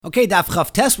Okay, Daf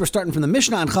Chaf Tes, we're starting from the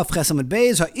Mishnah on Chaf Ches Amud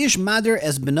Beis. Ha'ish mader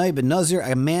es benai ben nazir.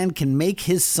 A man can make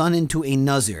his son into a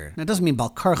nazir. Now, it doesn't mean bal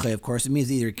karche, of course. It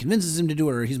means either he convinces him to do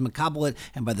it or he's makabel it,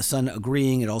 and by the son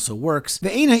agreeing, it also works.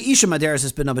 Ve'ein ha'isha mader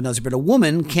es benai ben nazir, but a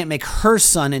woman can't make her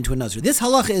son into a nazir. This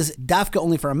halach is dafka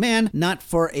only for a man, not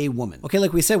for a woman. Okay,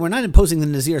 like we said, we're not imposing the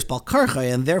nazir's bal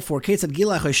karche, and therefore, ketzad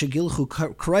gilach shegilchu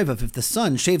krayvav, if the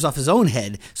son shaves off his own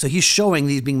head, so he's showing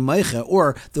that he's being meicha,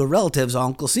 or the relatives,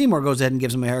 Uncle Seymour goes ahead and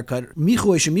gives him a haircut. Michu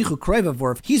shemichu krayvav,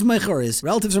 or if he's meicha or his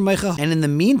relatives are meicha, and in the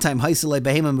meantime, haisalei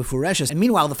behema mefureshes, and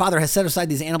meanwhile, the father has set aside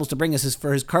these animals to bring us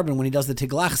for his carbon when he does the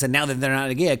tiglachas, and now that they're not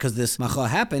a geya because this macha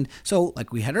happened. So,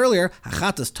 like we had earlier,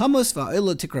 hachatas tamus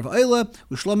va'oila tikra va'oila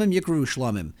ushlamim yikru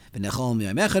ushlamim v'nechol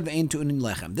miyamechad ve'ein tu'unin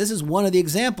lechem. This is one of the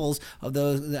examples of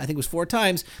those. I think it was 4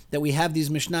 times that we have these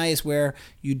mishnayos where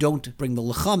you don't bring the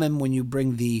lechamim when you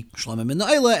bring the shlamim and the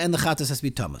oila, and the chatas has to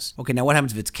be tamus. Okay, now what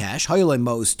happens if it's cash? Hayolei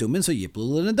mos stumin, so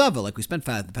yiplu l'nadava, like we spent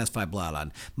the past 5 blot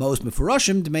on. Mos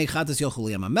mefurashim dmei chatas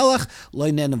yochel yam hamelach loy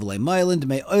nen v'lei mailin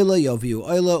dmei oila yoviu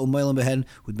oila u'mailin behen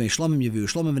udmei shlamim yoviu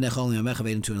shlamim v'nechol yamecha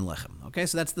ve'ein tu'unin lechem. Okay,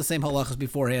 so that's the same halachas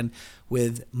beforehand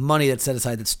with money that's set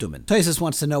aside that's stumin. Tosfos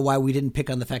wants to know why we didn't pick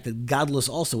on the fact that godless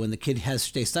also, when the kid has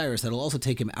shtei cyrus, that'll also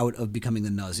take him out of becoming the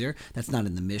nazir. That's not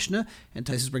in the Mishnah. And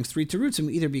Tosfos brings 3 terutzim,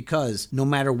 either because no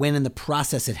matter when in the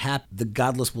process it happened, the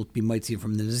godless will be mitzvah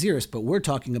from the naziris, but we're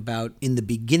talking about in the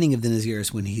beginning of the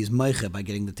naziris when he's meicha by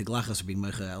getting the tiglachas or being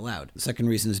meicha allowed. The second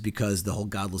reason is because the whole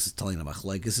godless is telling the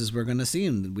machlekes, as we're going to see,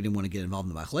 and we didn't want to get involved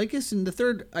in the machlekes. And the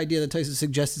third idea that Tosfos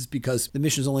suggests is because the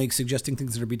Mishnah is only suggesting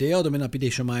things that are bidei Odom and not bidei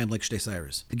Shamayim, like shtei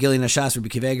cyrus. The Gili Nashas Rabbi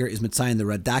Akiva Eiger is mitzayin the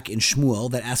Radak in Shmuel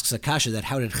that asks Akasha that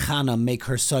how did Chana make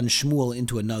her son Shmuel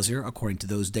into a nazir, according to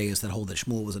those days that hold that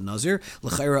Shmuel was a nazir.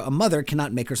 L'chaira, a mother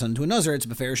cannot make her son into a nazir. It's a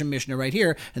Beferish Mishnah right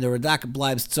here, and the Radak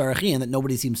blibes tzarachin that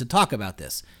nobody seems to talk about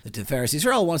this. The Tiferes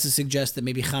Yisrael wants to suggest that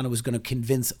maybe Chana was going to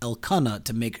convince Elkanah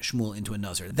to make Shmuel into a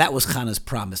nazir. That was Chana's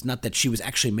promise, not that she was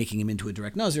actually making him into a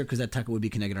direct nazir, because that taka would be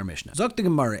connected our Mishnah. Zok the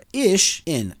Gemara, Ish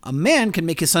in a man can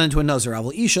make his son into a nazir.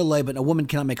 Avol Isha lay, but a woman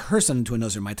cannot make her son into a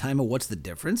nazir. My time, what's the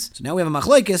difference? So now we have a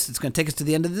machlekes. It's going to take us to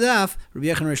the end of the daf. Rabbi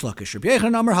Yechon Reish Lakish. Rabbi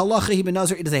Yechon Amar halacha hi ben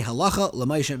nazir. It is a halacha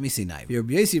l'maisha misinai.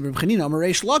 Rabbi Yesi Rabbi Chanina Amar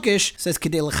Reish Lakish says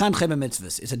kedei lechanche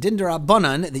b'mitzvahs. It's a din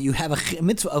d'Rabbanan that you have a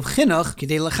mitzvah of chinuch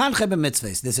kedei lechanche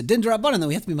b'mitzvahs. There's a din d'Rabbanan that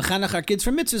we have to be mechanach our kids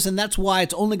for mitzvahs, and that's why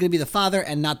it's only going to be the father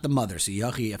and not the mother. So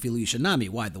yachi afilu yishanami.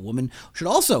 Why the woman should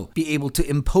also be able to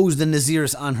impose the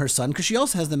naziris on her son because she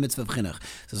also has the mitzvah of chinuch.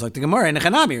 So it's like the Gemara in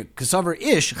Nechanami. Kasaver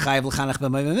ish chayav l'chanach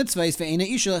b'mitzvahs ve'ena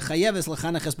isha chayaves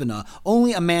l'chanach es b'na.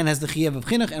 Only a man has the chiyav of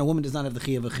chinuch, and a woman does not have the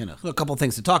chiyav of chinuch. A couple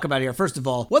things to talk about here. First of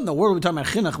all, what in the world are we talking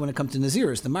about chinuch when it comes to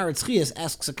naziris? The Maritz Chias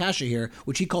asks Akasha here,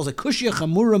 which he calls a kushya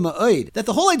chamura ma'oid, that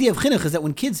the whole idea of chinuch is that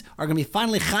when kids are going to be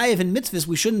finally chayav in mitzvahs,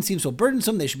 we shouldn't seem so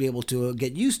burdensome. They should be able to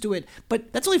get used to it.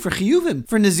 But that's only for chiyuvim.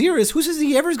 For naziris, who says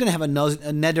he ever is going to have a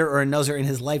neder or a nazir in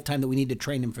his lifetime that we need to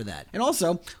train him for that? And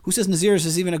also, who says naziris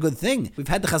is even a good thing? We've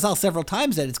had the Chazal several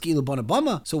times that it's ki'ilu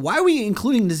bonabama. So why are we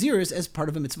including naziris as part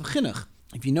of a mitzvah chinuch?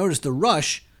 If you notice the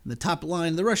Rush, the top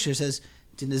line of the Rush here says,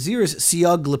 to Naziris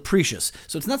siyag leprecious.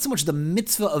 So it's not so much the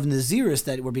mitzvah of Naziris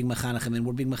that we're being mechanachim in,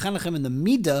 we're being mechanachim in the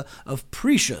midah of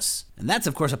precious. And that's,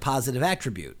 of course, a positive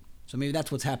attribute. So maybe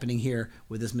that's what's happening here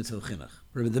with this mitzvah of chinuch.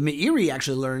 The Meiri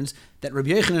actually learns that Rabbi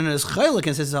Yochanan is chaylik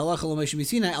and says halacha lo meish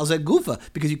misinai al gufa,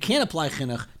 because you can't apply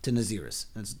chinuch to naziris.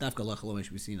 That's dafka halacha lo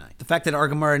meish misinai. The fact that our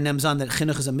Gemara nems on that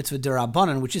chinuch is a mitzvah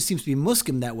derabanan, which just seems to be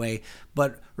muskim that way,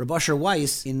 but Rabbi Asher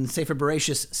Weiss in Sefer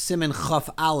Bereshis Siman Chaf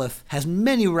Aleph has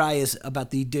many rayas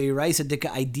about the deiraisa dika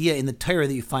idea in the Torah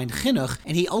that you find chinuch,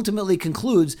 and he ultimately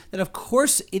concludes that of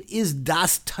course it is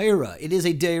das Torah. It is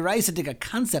a deiraisa dika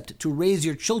concept to raise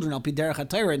your children al pi derech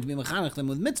ha-Torah and to be mechanach them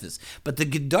with mitzvahs. But the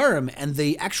gedarim and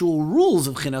the actual rules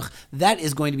of chinuch, that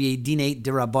is going to be a dinei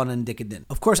derabanan dikadin.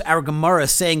 Of course, our Gemara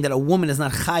is saying that a woman is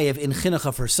not chayev in chinuch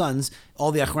of her sons.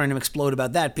 All the achronim explode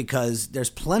about that because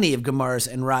there's plenty of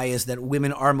Gemaras and rayas that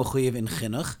women are mechuyev in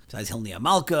chinuch. Besides Hilni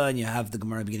Amalka, and you have the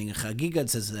Gemara beginning of Chagiga,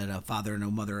 it says that a father and a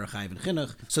mother are chayev in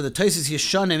chinuch. So the Tosfos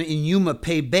Yeshanim in Yuma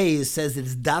Pei Beis says that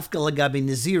it's dafka lagabi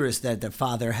naziris that the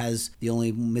father has the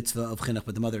only mitzvah of chinuch,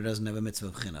 but the mother doesn't have a mitzvah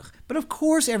of chinuch. But of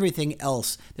course, everything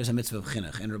else there's a mitzvah of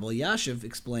chinuch. And Rabbi Yashiv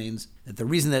explains that the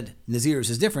reason that naziris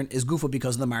is different is gufa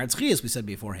because of the Maritz Chias we said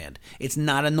beforehand. It's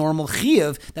not a normal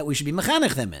chiyav that we should be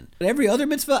mechanech them in. But every other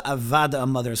mitzvah, avada, a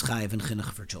mother's chayiv and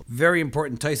chinuch for children. Very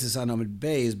important Tosfos on Amud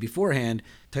Beis beforehand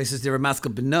Taisus de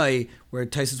Ramaska Benai, where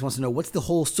Taisus wants to know what's the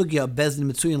whole sugya of Bezdin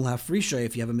Mitzuyin Lahafrisha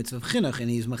if you have a mitzvah of chinuch, and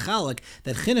he's machalik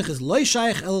that chinuch is loy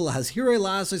shaykh el lahazhirei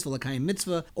la'asos v'lakayim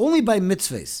mitzvah only by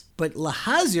mitzvahs, but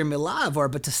lahazir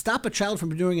milavar, but to stop a child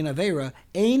from doing an avera,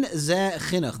 ein ze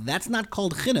chinuch. That's not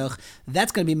called chinuch.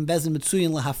 That's going to be Bezdin Mitzuyin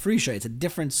Lahafrisha. It's a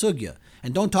different sugya.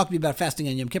 And don't talk to me about fasting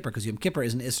on Yom Kippur, because Yom Kippur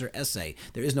is an Isser essay.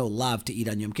 There is no lav to eat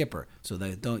on Yom Kippur, so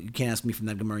you can't ask me from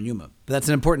that Gemara and Yuma. But that's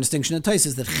an important distinction in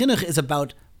Taisus, that chinuch is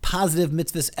about positive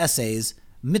mitzvahs essays,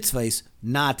 mitzvahs,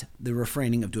 not the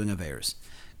refraining of doing averos.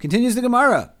 Continues the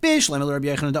Gemara. Bish, Rabbi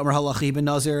Yochanan Amar Halachi ben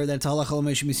Nazir. That's halacha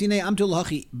l'meishu misine. Am tu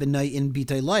l'hachi benay in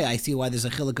bitay loy. I see why there's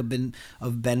a chiluk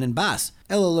of ben and bas.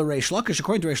 Ela l'reish lakish.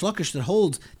 According to Reish Lakish, that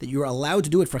holds that you are allowed to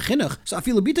do it for chinuch. So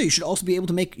afilu bita, you should also be able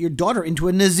to make your daughter into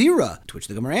a nazira. To which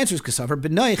the Gemara answers, Kasavar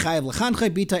benay chayav l'chancha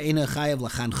bita ena chayav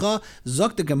l'chancha.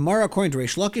 Zok the Gemara, according to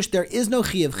Reish Lakish, there is no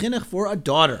chiyav chinuch for a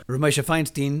daughter. Rav Moshe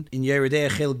Feinstein in Yeridei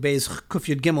Chelik Beis Kuf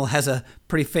Yud Gimel has a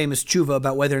pretty famous tshuva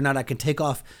about whether or not I can take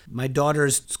off my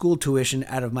daughter's school tuition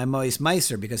out of my Mois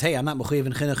Meiser, because hey, I'm not mechuyev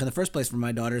in chinuch in the first place for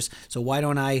my daughters, so why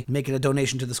don't I make it a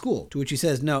donation to the school? To which he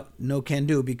says, no can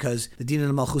do, because the Din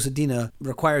of Malchus Adina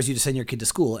requires you to send your kid to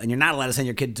school, and you're not allowed to send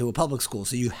your kid to a public school,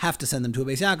 so you have to send them to a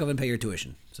Beis Yaakov and pay your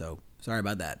tuition. So sorry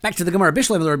about that. Back to the Gemara.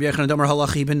 Bishleim Rabbi Yochanan Damar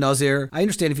Halachi ben Nazir. I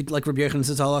understand if you like Rabbi Yochanan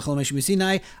says Halacha l'meishu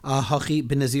misinai, Hachi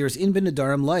ben Nazir's in ben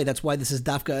Nadarim Lai. That's why this is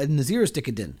Dafka Nazir's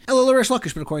Dikadin. Elul Reish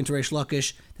Lakish, but according to Reish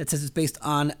Lakish, that says it's based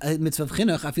on a mitzvah of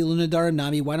chinuch. Afilu Nadarim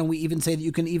Nami. Why don't we even say that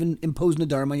you can even impose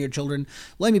Nadarim on your children?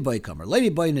 Leimi boy kamer.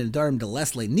 Leimi boy Nadarim de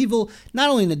lesle nivel. Not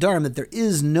only Nadarim, that there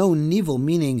is no nivel,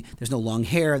 meaning there's no long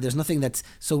hair, there's nothing that's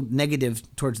so negative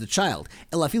towards the child.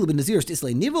 El afilu ben Nazir's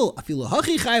isle nivel. Afilu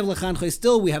Hachi chayav l'chancha.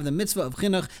 Still, we have the mitzvah of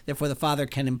chinuch, therefore the father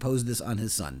can impose this on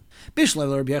his son.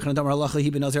 Bishleim Rabbi Yochanan Damar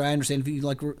Halacha ben Nazir. I understand if you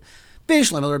like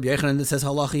Bishleim Rabbi Yochanan that says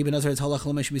Halacha ben Nazir, it's Halacha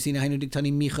l'meishu misina hainu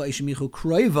diktani micha ish michu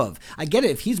kroivav. I get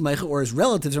it if he's meicha or his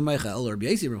relatives are meicha. El Rabbi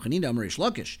Yossi Rabbi Chanina Amar Reish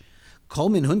Lakish. Kol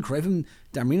min hun kroivim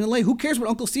darmin alei. Who cares what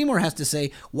Uncle Seymour has to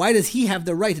say? Why does he have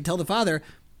the right to tell the father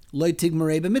loy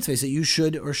tigmarei b'mitzvah, that you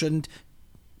should or shouldn't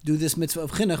do this mitzvah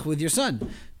of chinuch with your son?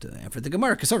 For the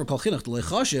Gemara, Kasavar called chinuch loy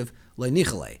chashiv loy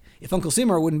nichalei. If Uncle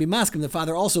Seymour wouldn't be maskim, the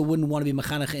father also wouldn't want to be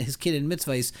mechanech his kid in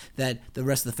mitzvahs that the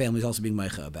rest of the family is also being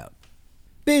meicha about.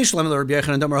 Bishleim Rabbi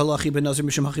Yochanan Damar Halachi ben Nazir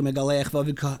mishum hachi megaleach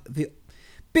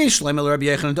Bishleim Rabbi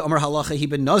Yochanan Damar Halachi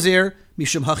ben Nazir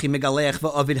mishum hachi megaleach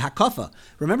va'avid hakafa.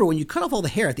 Remember, when you cut off all the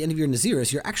hair at the end of your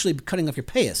naziris, you're actually cutting off your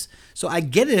payas. So I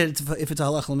get it if it's a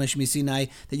halacha l'meishu misinai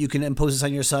that you can impose this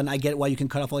on your son. I get why you can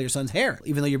cut off all your son's hair,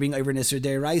 even though you're being over nisr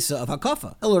deiraisa of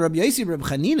hakafa. Elo Rabbi Yossi Rabbi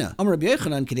Chanina Amar Rabbi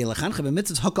Yochanan kedei lechancha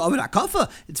b'mitzvahs haka avid hakafa.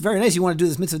 It's very nice you want to do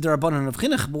this mitzvah derabanan of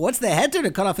chinuch, but what's the heter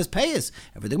to cut off his payas?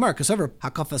 Every the Gemara, kasaver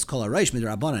hakafas kol haraish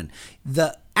midrabanan.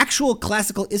 The actual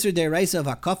classical Isser Deraisa of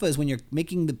Hakafa is when you're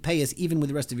making the payas even with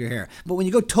the rest of your hair. But when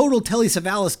you go total Teli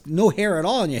Savalis, no hair at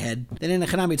all on your head, then in a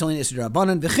Chanami it's only an Isser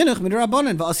Derabanan, v'chinuch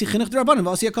midrabanan, v'asi chinuch derabanan,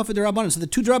 v'asi Hakafa derabanan. So the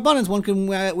two derabanans, one can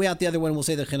weigh out the other one, and we'll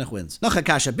say the chinuch wins.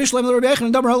 Nachakasha, Bishleim Rabbi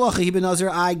Yochanan Damar Halachi ben Nazir.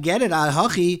 I get it.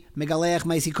 Hachi megaleach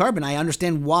ma'isi carbon. I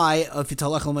understand why if it's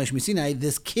halacha l'meishu misinai,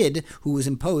 this kid who was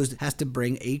imposed has to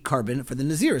bring a carbon for the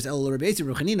nazirs. El Rabbi Yossi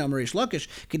Rabbi Chanina Amar Reish Lakish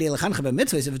kedei lechancha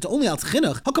b'mitzvahs. If it's only al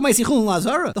chinuch, how come I see chulin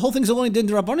lazara? The whole thing's only din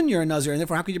derabanan, you're a nazir, and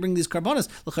therefore how could you bring these carbonas?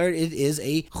 It is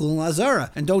a chulin lazara.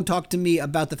 And don't talk to me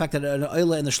about the fact that an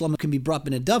oila and the shlama can be brought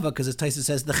in a dava, because as Taisa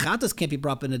says, the chatas can't be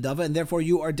brought in a dava, and therefore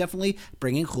you are definitely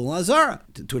bringing chulin lazara.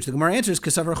 To which the Gemara answers,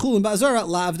 kasavar chulin ba'azara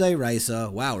lav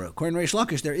dairaisa. Wow, according to Reish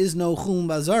Lakish, there is no chulin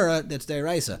ba'azara that's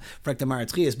dairaisa.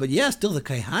 But yes, still the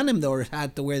kahanim though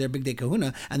had to wear their big day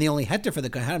kahuna, and the only heter for the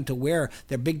kahanim to wear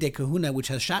their big day kahuna, which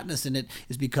has shatness in it,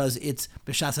 is because it's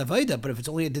b'shas avoda. But if it's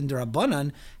only a din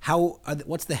derabanan,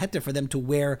 what's the heter for them to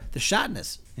wear the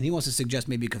shatness? And he wants to suggest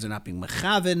maybe because they're not being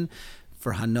mechaven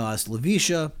for hanas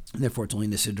levisha, and therefore it's only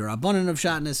nisid derabanan of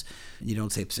shatness, and you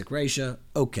don't say psik reisha.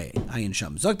 Okay, ayin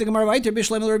sham. Zok the Gemara vayter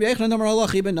bishleim Rabbi Yochanan Amar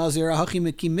Halachi ben Nazir hachi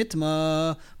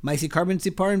mitma ma'isi carbon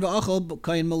tziparin va'achal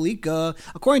kayin malika.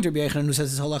 According to Rabbi Yochanan, who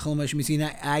says this halacha l'meishu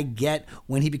misinai, I get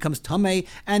when he becomes tamei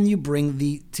and you bring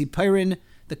the tziparin,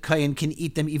 the kayin can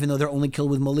eat them even though they're only killed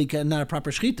with malika and not a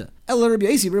proper shechita. But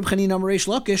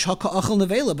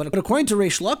according to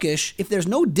Reish Lakish, if there's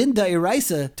no din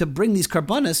da'iraisa to bring these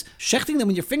karbanas, shechting them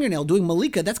with your fingernail, doing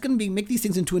malika, that's going to make these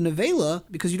things into a nevela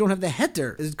because you don't have the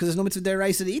heter, because there's no mitzvah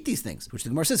da'iraisa to eat these things. Which the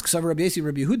Gemara says, K'sav Rabbi Yossi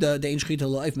Rabbi Yehuda de'in shechita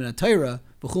la'if min ha'tayra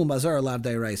v'chum bazar lav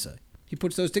da'iraisa. He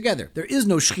puts those together. There is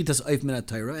no shchitas oif min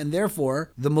ha'tayra, and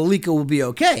therefore the malika will be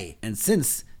okay. And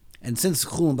since And since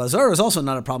Chulun Bazar is also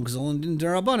not a problem because only in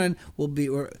Derabanan will be,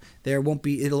 or there won't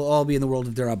be, it'll all be in the world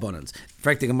of Derabbanans.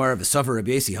 Frak the Gemara of the Suffer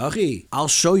Rabbi Yesi Hachi. I'll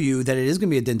show you that it is going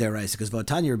to be a din deraisa because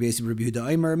Vatanya Rabbi Yesi Rabbi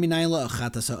Yehuda Omer Minayla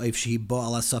Achatasa Oif Shehi Bo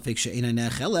Ala Safek She'ena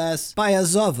Necheles. By a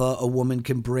Zava, a woman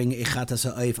can bring a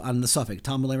Chatasa Oif on the Safek.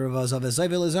 Talmud Rav Zava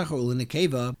Zayvel Lezachar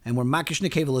Ulinekeva, and we're Makish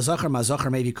Nekeva Lezachar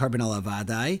Mazachar maybe carbon ala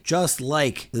Vadai. Just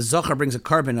like the Zachar brings a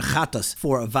carbon a Chatas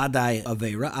for a Vadai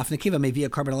Aveira, Af Nekeva may be a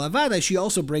carbon ala Vadai. She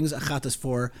also brings a Chatas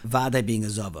for Vadai being a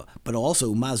Zava, but also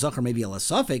Uma Zachar may be ala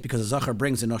Safek because a Zachar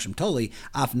brings a Noshim Toli.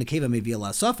 Af Nekeva may be ala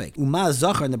Safek. Uma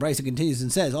Zachar, and the Brisa continues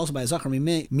and says also by a Zachar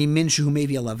Mimin who may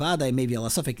be ala Vadai, may be ala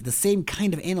Safek. The same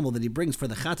kind of animal that he brings for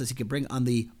the Chatas he can bring on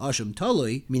the Asham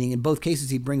Toli, meaning in both cases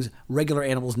he brings regular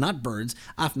animals, not birds.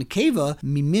 Af Nekeva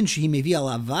Mimin he may be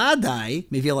ala Vadai,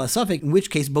 may be ala Safek, in which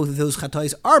case both of those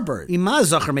Chatais are birds. Ima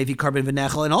Zachar may be carbon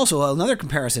v'nechel, and also another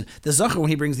comparison. The Zachar, when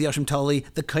he brings the Asham Toli,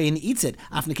 the Kayin eats it.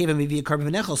 Af Nekeva may be a carbon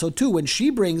v'nechel. So too, when she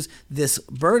brings this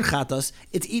bird Chatas,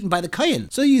 it's eaten by the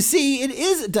Kayin. So you see, it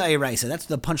is Da'iraisa. That's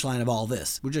the punchline of all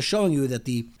this. We're just showing you that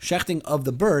the shechting of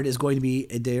the bird is going to be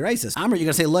a Da'iraisa. Amr, you're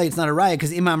going to say, it's not a raya,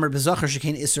 because Imam B'Zachar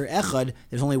Shekain Isur Echad,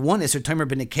 there's only one Isur, Tamer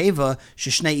B'Nekeva,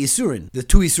 Sheshnei Isurin. The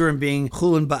two Isurin being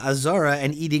Chulun Ba'azara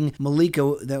and eating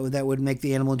Malika that would make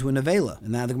the animal into a Nevela. And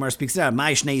now the Gemara speaks it out.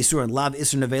 Mai Shnei Isurin, Lav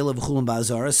Isur Nevela V'Chulun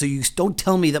Ba'azara. So you don't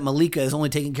tell me that Malika is only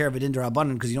taking care of it in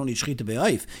Derabanan because you don't need Shechita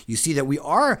Be'aif. You see that we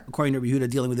are, according to Yehuda,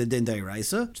 dealing with a Din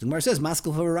Da'iraisa. The Gemara says,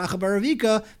 Maskal V'Racha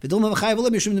Baravika, V'Dilma V'Chai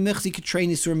V'Lim Yishum Nemechzi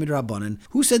K'Trein Isur Midrabanan.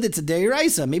 Who said it's a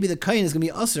Da'iraisa? Maybe the Kain is going to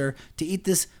be usher to eat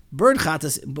this bird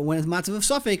chatas, but when it's matzav of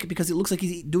safek, because it looks like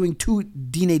he's doing two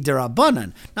dine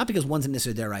derabanan, not because one's an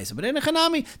isser deraisa. But in a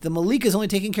chanami, the malik is only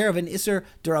taking care of an isser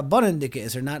derabanan dika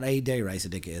isser, not a deraisa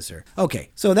dika isser. Okay,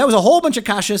 so that was a whole bunch of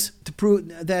kashas to prove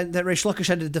that Reish Lakish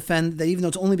had to defend that even though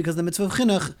it's only because of the mitzvah of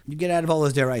chinuch, you get out of all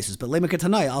those deraisas. But lemak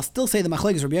tanai, I'll still say the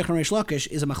machlekes Rabbi Yechon Reish Lakish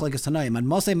is a machlekes tanai. Man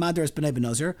masei mader es b'nei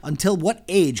b'nazir. Until what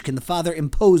age can the father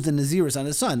impose the nazirus on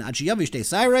his son? Ad sheyavish de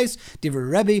sayres,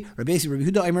 divrei Rebbe, Rabbi Yesi, Rabbi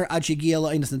Yehuda Omer, ad shegiel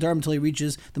la'inus nadar, until he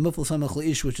reaches the mufal samach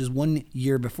leish, which is 1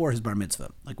 year before his bar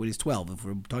mitzvah, like when he's 12, if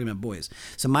we're talking about boys.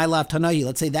 So my lav tanahi,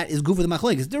 let's say that is gufa the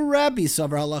machlekes. The Rabbi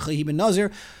savar halacha he ben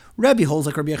nazir. Rabbi holds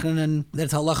like Rabbi Yechanan that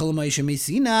it's halacha l'ma'isha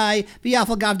mesinai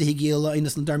v'yafal gav dehigil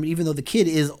la'inus nadarmin, even though the kid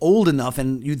is old enough,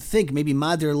 and you'd think maybe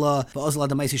madir la va'ozla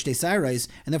d'maisi shtei sayres,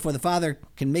 and therefore the father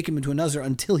can make him into a nazir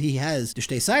until he has the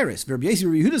shtei sayres. Rabbi Yesi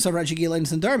Rabbi Yehuda savar shegil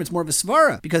la'inus nadarmin, it's more of a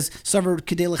svara because savar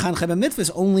kedei lechan chayba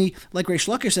mitzvahs, only like Reish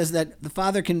Lakish says that the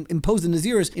father can impose the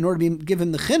nazirs in order to give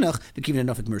him the chinuch to keep it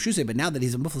enough at mershusay. But now that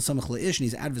he's a mufal samach leish and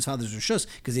he's out of his father's reshus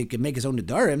because he can make his own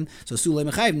nadarim, so sulei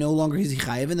mechayiv, no longer is he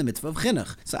chayiv in the mitzvah of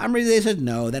chinuch. So Amri, they said,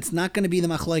 no, that's not going to be the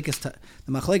machlekes. The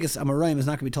machlekes Amoraim is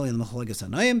not going to be telling the machlekes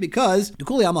Tanaim because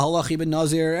Dukuli Amahalachi ben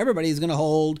Nazir, everybody is going to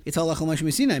hold it's halacha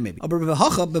l'mashmi Sinai maybe.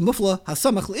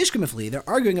 They're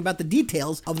arguing about the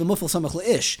details of the mufal samach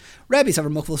leish. Rabbi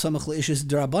savar mufal samach leish is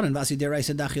derabanan, vasi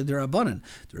deraisa dachil derabanan.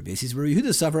 The Rabbi says Rabbi Yehuda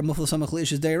savar mufal samach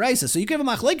leish is deraisa. So you can have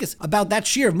a machlekes about that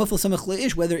shear of mufal samach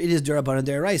leish, whether it is derabanan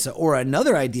deraisa, or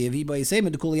another idea of Iba Yisema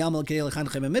Dukuli Amal Kedei Lechan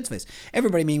Chayim mitzvahs.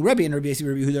 Everybody, meaning Rabbi and Rabbi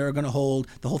Yehuda, are going to hold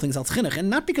the whole thing's al chinuch, and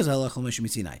not because of halacha l'mashmi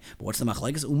Sinai. But what's the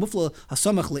machlekes? Umufla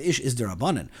hasamach leish is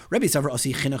derabanan. Rabbi savar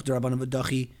asi chinuch derabanan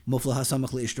v'dachi mufla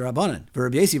hasamach leish derabanan. For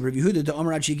Rabbi Yesi, Rabbi Yehuda the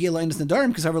Amar ad shigil la'inus nadarim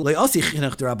because savar le'asi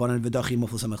chinuch derabanan v'dachi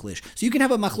mufla samach leish. So you can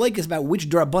have a machlekes about which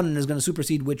derabanan is going to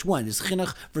supersede which one. It's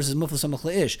chinuch versus mufla samach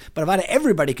leish. But about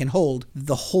everybody can hold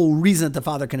the whole reason that the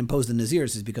father can impose the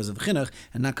nazirs is because of chinuch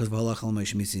and not because of halacha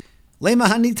l'mashmi Sinai.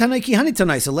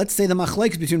 So let's say the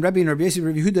machlekes between Rabbi and Rabbi Yesi and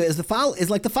Rabbi Yehuda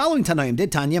is like the following Tanaim.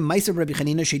 Did Tanya Ma'aser Rabbi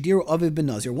Chanina Shediru Aviv ben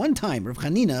Nazir. One time, Rabbi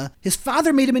Chanina, his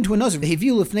father made him into a Nazir.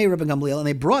 V'heviu lifnei Rabbi Gamliel, and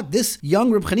they brought this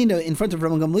young Rabbi Chanina in front of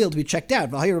Rabbi Gamliel to be checked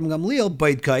out. V'hayir Rabbi Gamliel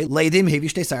Baidkai Leidim Hevi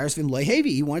Shtei Sayres V'im Loi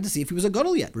Hevi. He wanted to see if he was a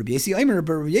gadol yet. Rabbi Yesi Omer,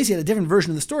 but Rabbi Yesi had a different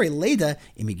version of the story. Leida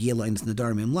Imigia La'inus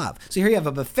Nadar Mim Lav. So here you have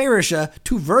a Beferisha,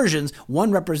 two versions,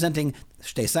 one representing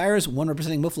Shtei Sayres, one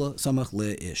representing Mufla Samach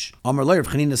Leish. Amar Lo, Rabbi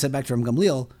Chanina said back to Rabbi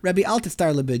Gamliel, Rabbi Al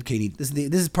Titztar Lebed Keni. This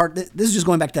is just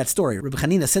going back to that story. Rabbi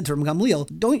Chanina said to Rabbi Gamliel,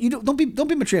 don't be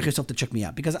matriach yourself to check me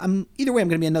out because either way I'm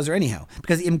going to be a nazir anyhow.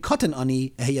 Because im katan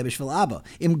ani eheyeh b'shvil abba,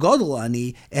 im gadol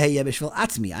ani eheyeh b'shvil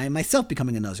atzmi. I am myself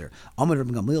becoming a nazir. Amar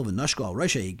Rabbi Gamliel v'nashko al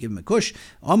Rasha, he give him a kush.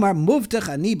 Amar muvtech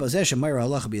ani bazeh shemayra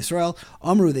halacha b'Yisrael.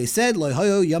 Amru, they said lo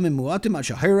hayo yamim muatim ad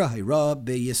shahira hayra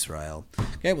b'Yisrael.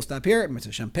 Okay, we'll stop here. Mitzvah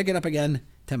Hashem, pick it up again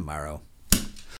tomorrow.